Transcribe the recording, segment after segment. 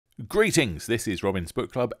Greetings, this is Robin's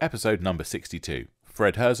Book Club, episode number 62,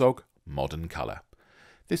 Fred Herzog, Modern Colour.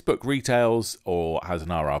 This book retails or has an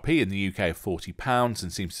RRP in the UK of £40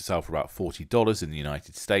 and seems to sell for about $40 in the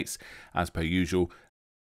United States. As per usual,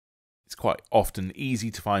 it's quite often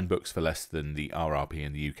easy to find books for less than the RRP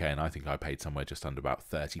in the UK, and I think I paid somewhere just under about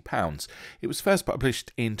 £30. It was first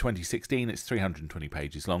published in 2016, it's 320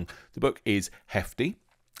 pages long. The book is hefty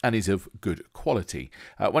and is of good quality.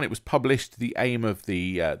 When it was published, the aim of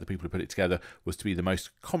the people who put it together was to be the most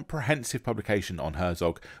comprehensive publication on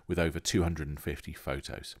Herzog with over 250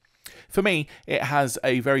 photos. For me, it has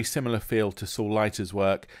a very similar feel to Saul Leiter's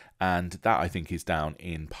work, and that I think is down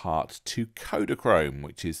in part to Kodachrome,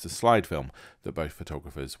 which is the slide film that both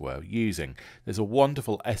photographers were using. There's a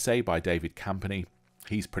wonderful essay by David Campany.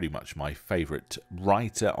 He's pretty much my favourite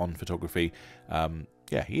writer on photography.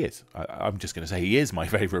 Yeah, he is. I'm just going to say he is my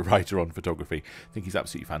favourite writer on photography. I think he's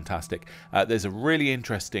absolutely fantastic. There's a really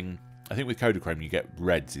interesting... I think with Kodachrome you get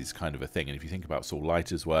reds is kind of a thing, and if you think about Saul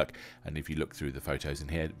Leiter's work and if you look through the photos in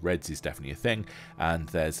here, reds is definitely a thing. And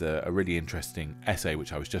there's a really interesting essay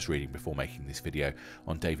which I was just reading before making this video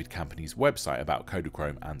on David Campany's website about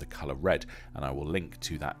Kodachrome and the colour red, and I will link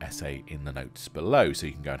to that essay in the notes below so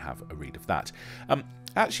you can go and have a read of that.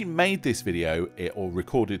 I actually made this video, or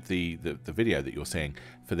recorded the video that you're seeing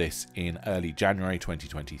for this in early January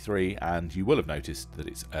 2023, and you will have noticed that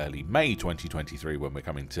it's early May 2023 when we're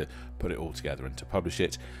coming to put it all together and to publish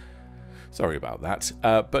it. Sorry about that,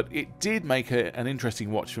 but it did make an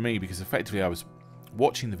interesting watch for me, because effectively I was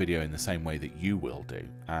watching the video in the same way that you will do,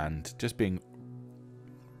 and just being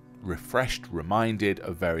refreshed, reminded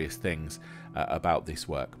of various things about this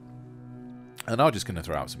work. And I'm just going to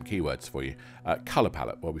throw out some keywords for you. Colour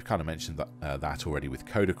palette, well, we've kind of mentioned that already with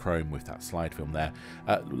Kodachrome, with that slide film there.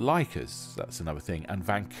 Leicas, that's another thing. And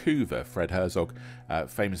Vancouver. Fred Herzog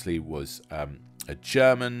famously was a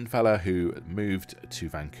German fella who moved to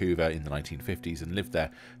Vancouver in the 1950s and lived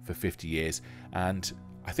there for 50 years. And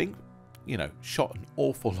I think, you know, shot an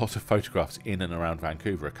awful lot of photographs in and around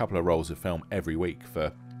Vancouver, a couple of rolls of film every week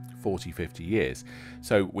for 40, 50 years.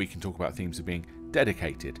 So we can talk about themes of being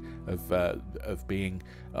dedicated, of being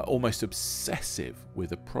almost obsessive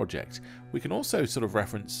with a project. We can also sort of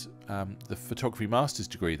reference the photography master's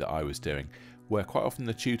degree that I was doing, where quite often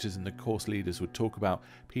the tutors and the course leaders would talk about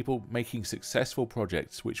people making successful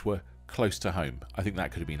projects which were close to home. I think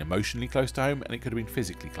that could have been emotionally close to home, and it could have been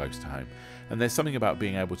physically close to home. And there's something about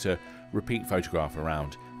being able to repeat photograph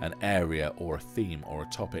around an area or a theme or a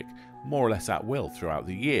topic more or less at will throughout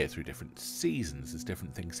the year, through different seasons as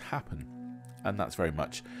different things happen. And that's very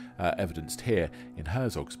much evidenced here in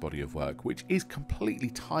Herzog's body of work, which is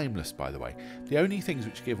completely timeless, by the way. The only things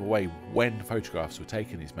which give away when photographs were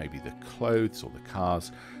taken is maybe the clothes or the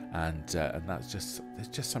cars, and that's there's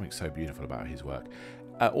just something so beautiful about his work.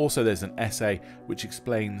 Also, there's an essay which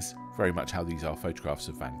explains very much how these are photographs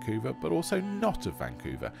of Vancouver, but also not of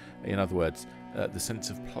Vancouver. In other words, the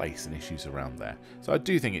sense of place and issues around there. So I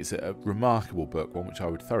do think it's a remarkable book, one which I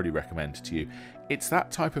would thoroughly recommend to you. It's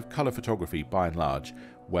that type of colour photography, by and large,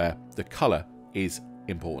 where the colour is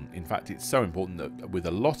important. In fact, it's so important that with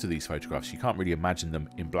a lot of these photographs, you can't really imagine them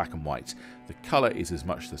in black and white. The colour is as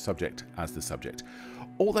much the subject as the subject.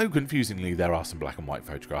 Although, confusingly, there are some black and white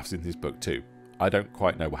photographs in this book too. I don't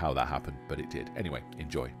quite know how that happened, but it did. Anyway,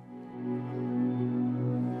 enjoy.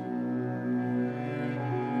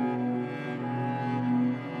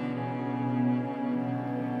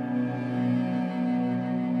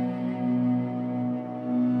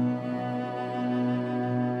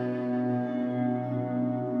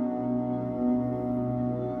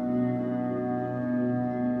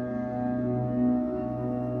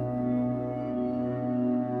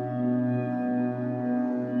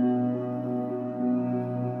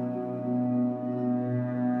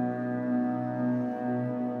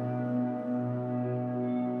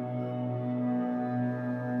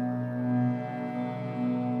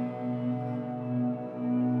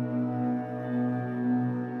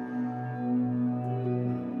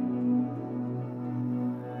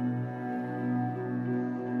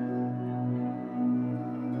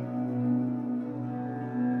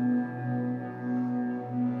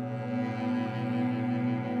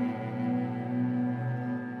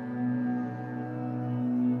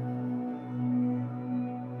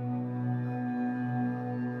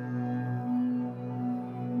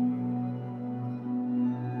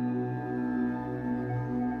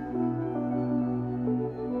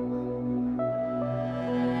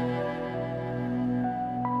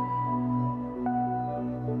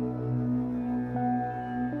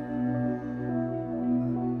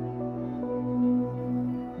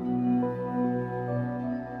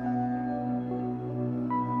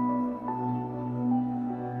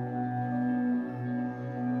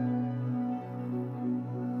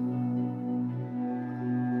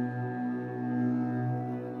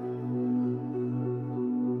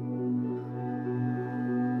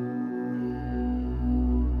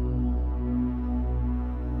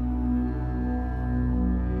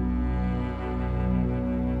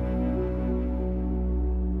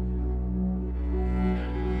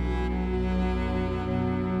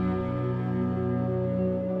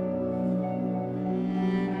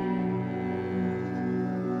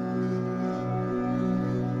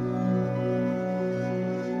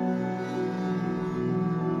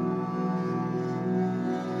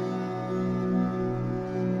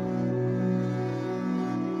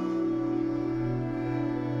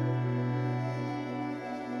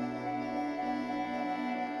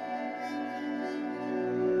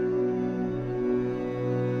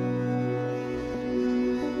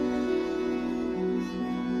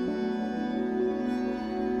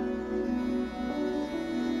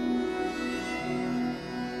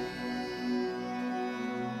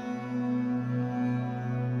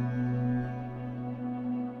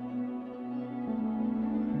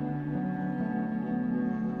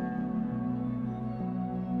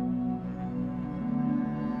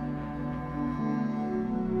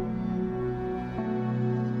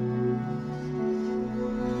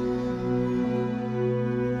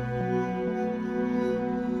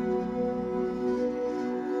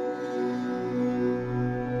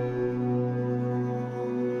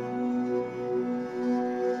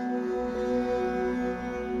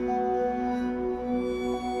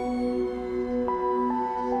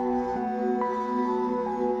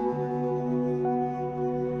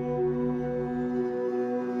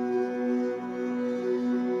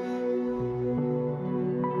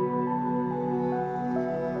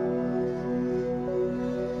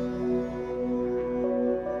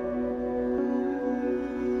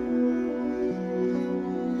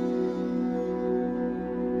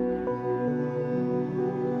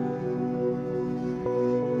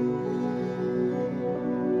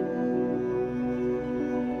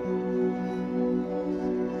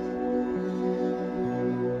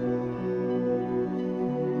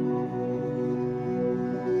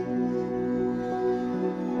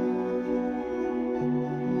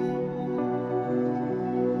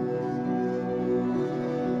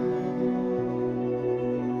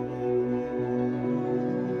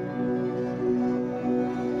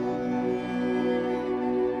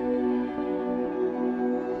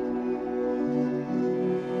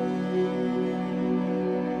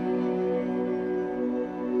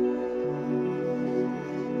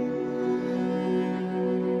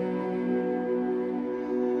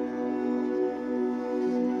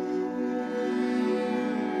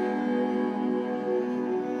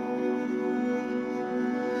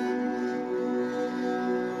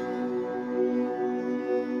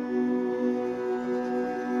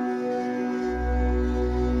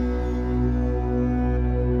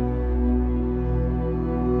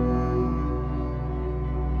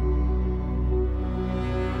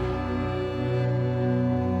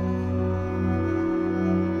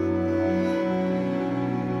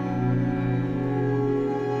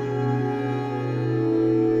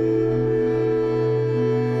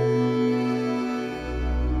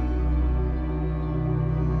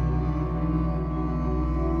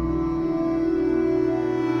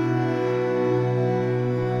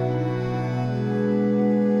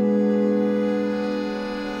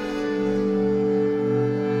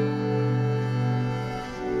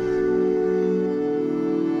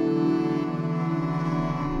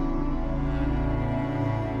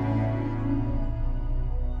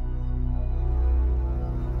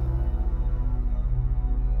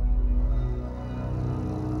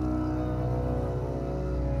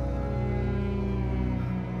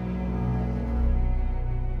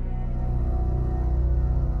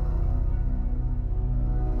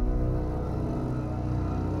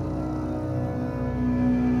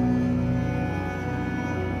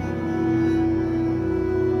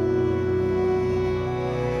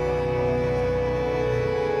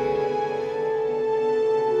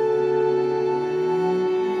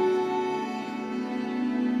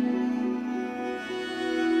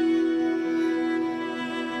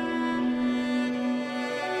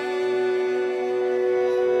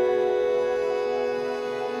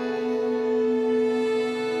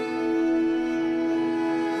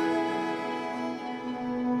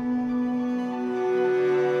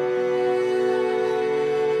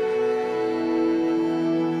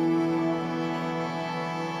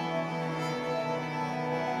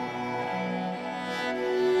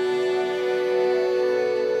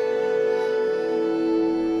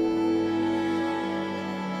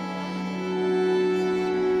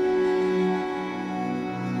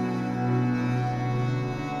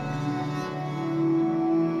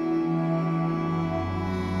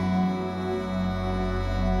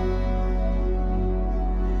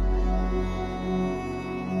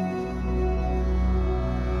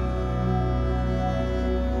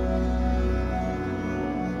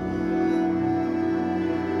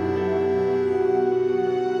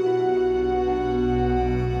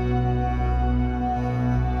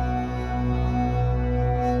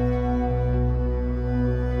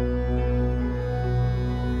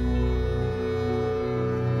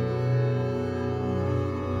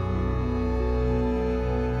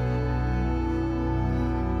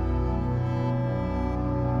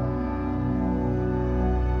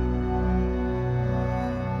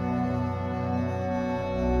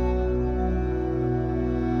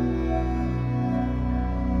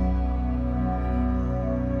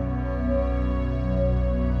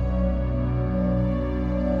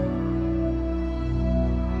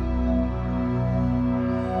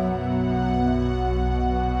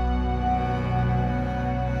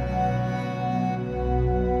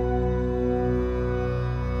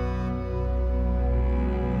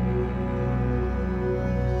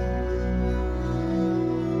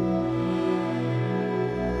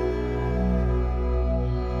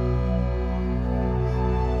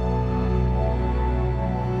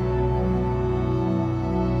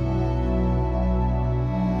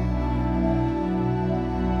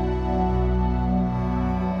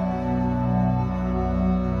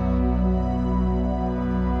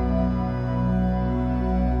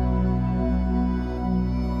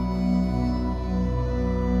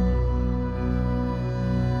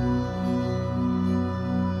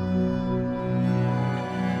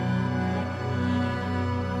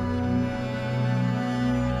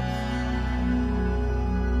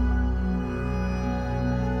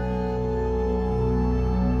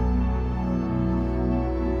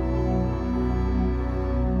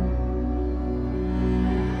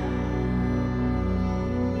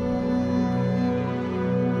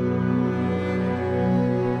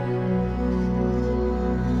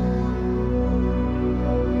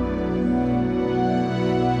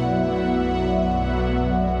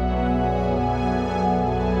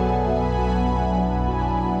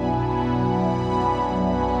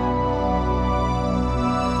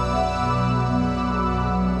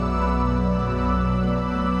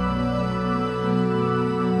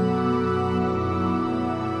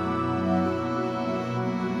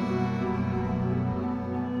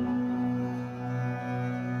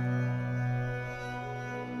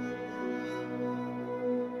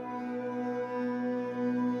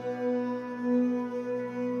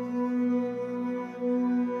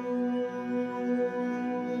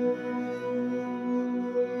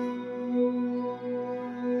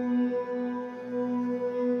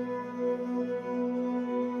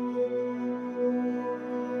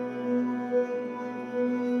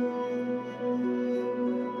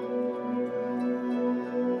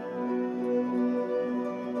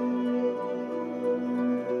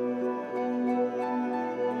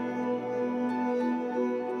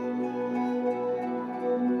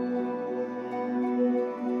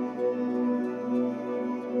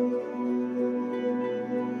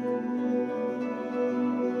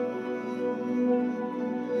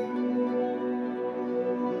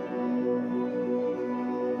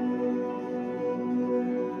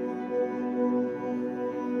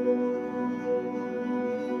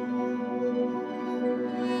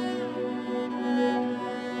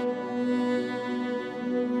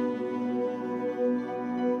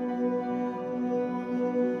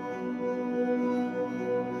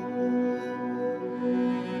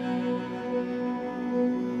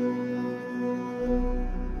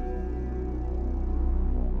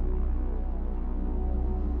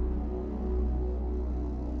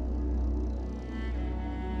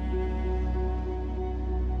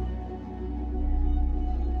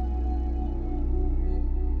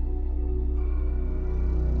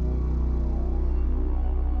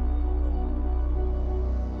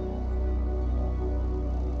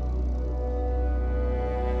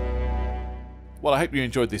 Well, I hope you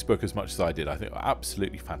enjoyed this book as much as I did. I think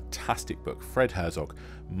absolutely fantastic book. Fred Herzog,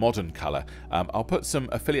 Modern Colour. I'll put some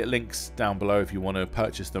affiliate links down below if you want to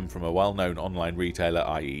purchase them from a well-known online retailer,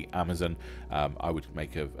 i.e. Amazon. I would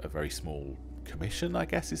make a very small commission, I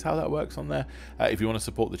guess is how that works on there. If you want to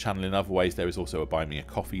support the channel in other ways, there is also a buy me a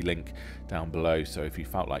coffee link down below, so if you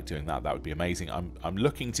felt like doing that, that would be amazing. I'm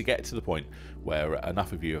looking to get to the point where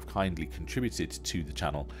enough of you have kindly contributed to the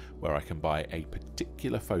channel where I can buy a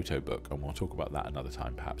particular photo book, and we'll talk about that another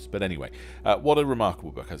time perhaps. But anyway, what a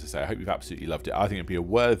remarkable book, as I say. I hope you've absolutely loved it. I think it'd be a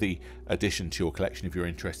worthy addition to your collection if you're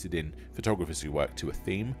interested in photographers who work to a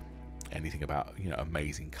theme. Anything about, you know,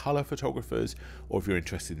 amazing colour photographers, or if you're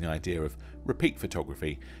interested in the idea of repeat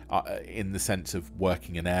photography in the sense of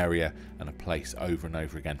working an area and a place over and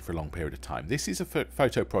over again for a long period of time. This is a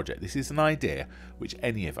photo project. This is an idea which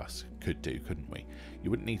any of us could do, couldn't we? You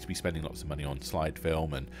wouldn't need to be spending lots of money on slide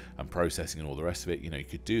film and processing and all the rest of it. You know, you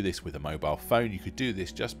could do this with a mobile phone. You could do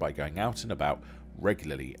this just by going out and about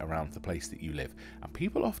regularly around the place that you live. And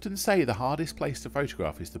people often say the hardest place to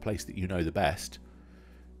photograph is the place that you know the best.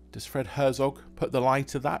 Does Fred Herzog put the lie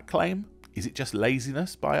to that claim? Is it just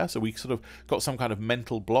laziness by us? Are we sort of got some kind of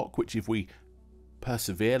mental block which, if we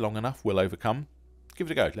persevere long enough, we'll overcome?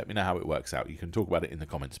 Give it a go. Let me know how it works out. You can talk about it in the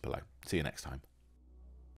comments below. See you next time.